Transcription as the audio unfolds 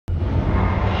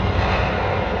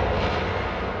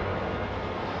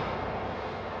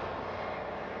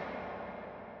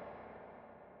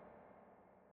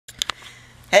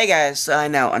Hey guys, so I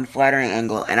know, unflattering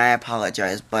angle, and I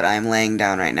apologize, but I'm laying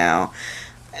down right now,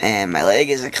 and my leg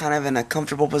is kind of in a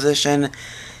comfortable position,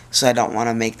 so I don't want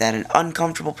to make that an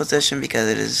uncomfortable position because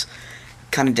it is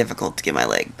kind of difficult to get my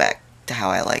leg back to how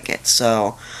I like it.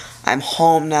 So, I'm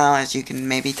home now, as you can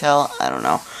maybe tell, I don't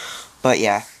know, but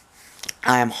yeah,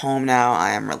 I am home now, I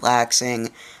am relaxing.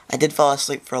 I did fall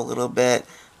asleep for a little bit,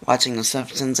 watching The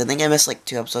Simpsons. I think I missed like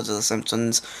 2 episodes of The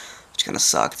Simpsons, which kind of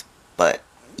sucked, but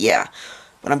yeah.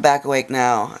 But I'm back awake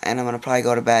now, and I'm going to probably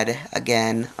go to bed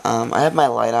again. I have my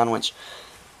light on, which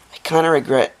I kind of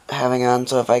regret having on,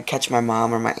 so if I catch my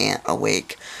mom or my aunt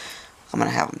awake, I'm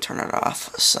going to have them turn it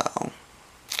off. So,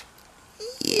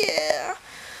 yeah.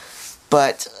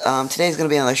 But today's going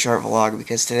to be another short vlog,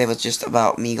 because today was just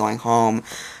about me going home.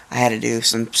 I had to do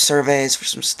some surveys for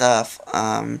some stuff,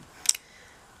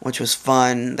 which was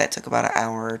fun. That took about an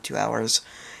hour or 2 hours.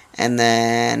 And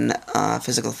then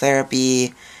physical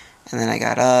therapy. And then I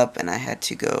got up and I had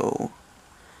to go,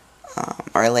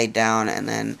 or I laid down, and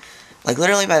then, like,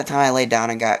 literally by the time I laid down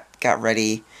and got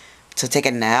ready to take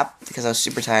a nap, because I was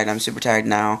super tired. I'm super tired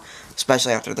now,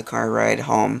 especially after the car ride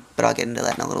home, but I'll get into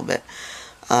that in a little bit.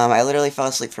 I literally fell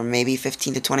asleep for maybe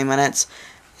 15 to 20 minutes,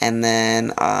 and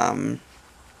then, my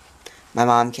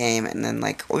mom came, and then,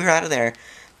 like, we were out of there.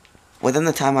 Within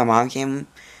the time my mom came,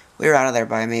 we were out of there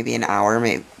by maybe an hour,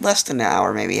 maybe less than an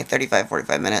hour, maybe 35,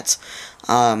 45 minutes.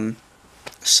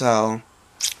 So,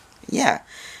 yeah.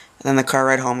 And then the car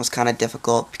ride home was kind of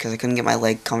difficult because I couldn't get my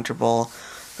leg comfortable.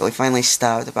 But we finally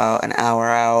stopped about an hour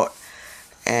out,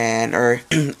 or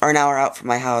an hour out from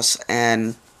my house,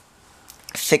 and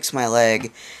fixed my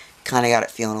leg. Kind of got it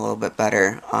feeling a little bit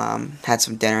better. Had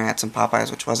some dinner, had some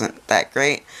Popeyes, which wasn't that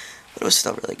great, but it was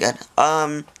still really good. It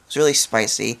was really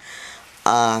spicy.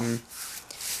 Got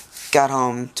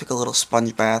home, took a little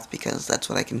sponge bath because that's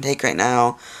what I can take right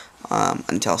now.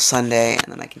 Until Sunday, and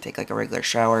then I can take like a regular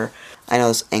shower. I know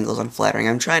this angle's unflattering.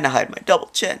 I'm trying to hide my double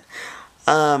chin.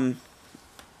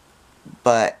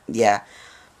 But yeah,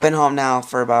 been home now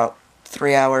for about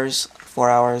 3 hours, 4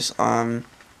 hours.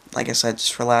 Like I said,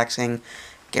 just relaxing,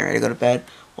 getting ready to go to bed,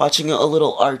 watching a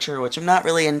little Archer, which I'm not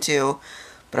really into,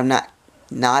 but I'm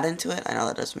not into it. I know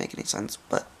that doesn't make any sense,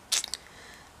 but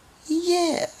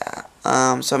yeah.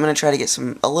 So I'm gonna try to get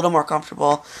a little more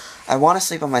comfortable. I want to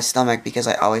sleep on my stomach because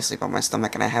I always sleep on my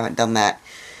stomach, and I haven't done that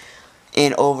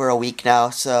in over a week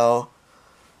now, so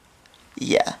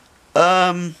yeah.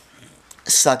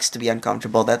 Sucks to be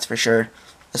uncomfortable, that's for sure,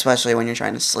 especially when you're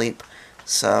trying to sleep.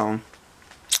 So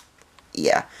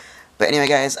yeah. But anyway,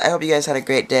 guys, I hope you guys had a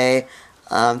great day.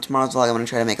 Tomorrow's vlog I'm gonna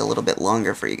try to make a little bit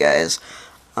longer for you guys.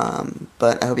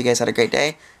 But I hope you guys had a great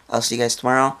day. I'll see you guys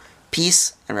tomorrow.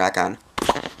 Peace and rock on.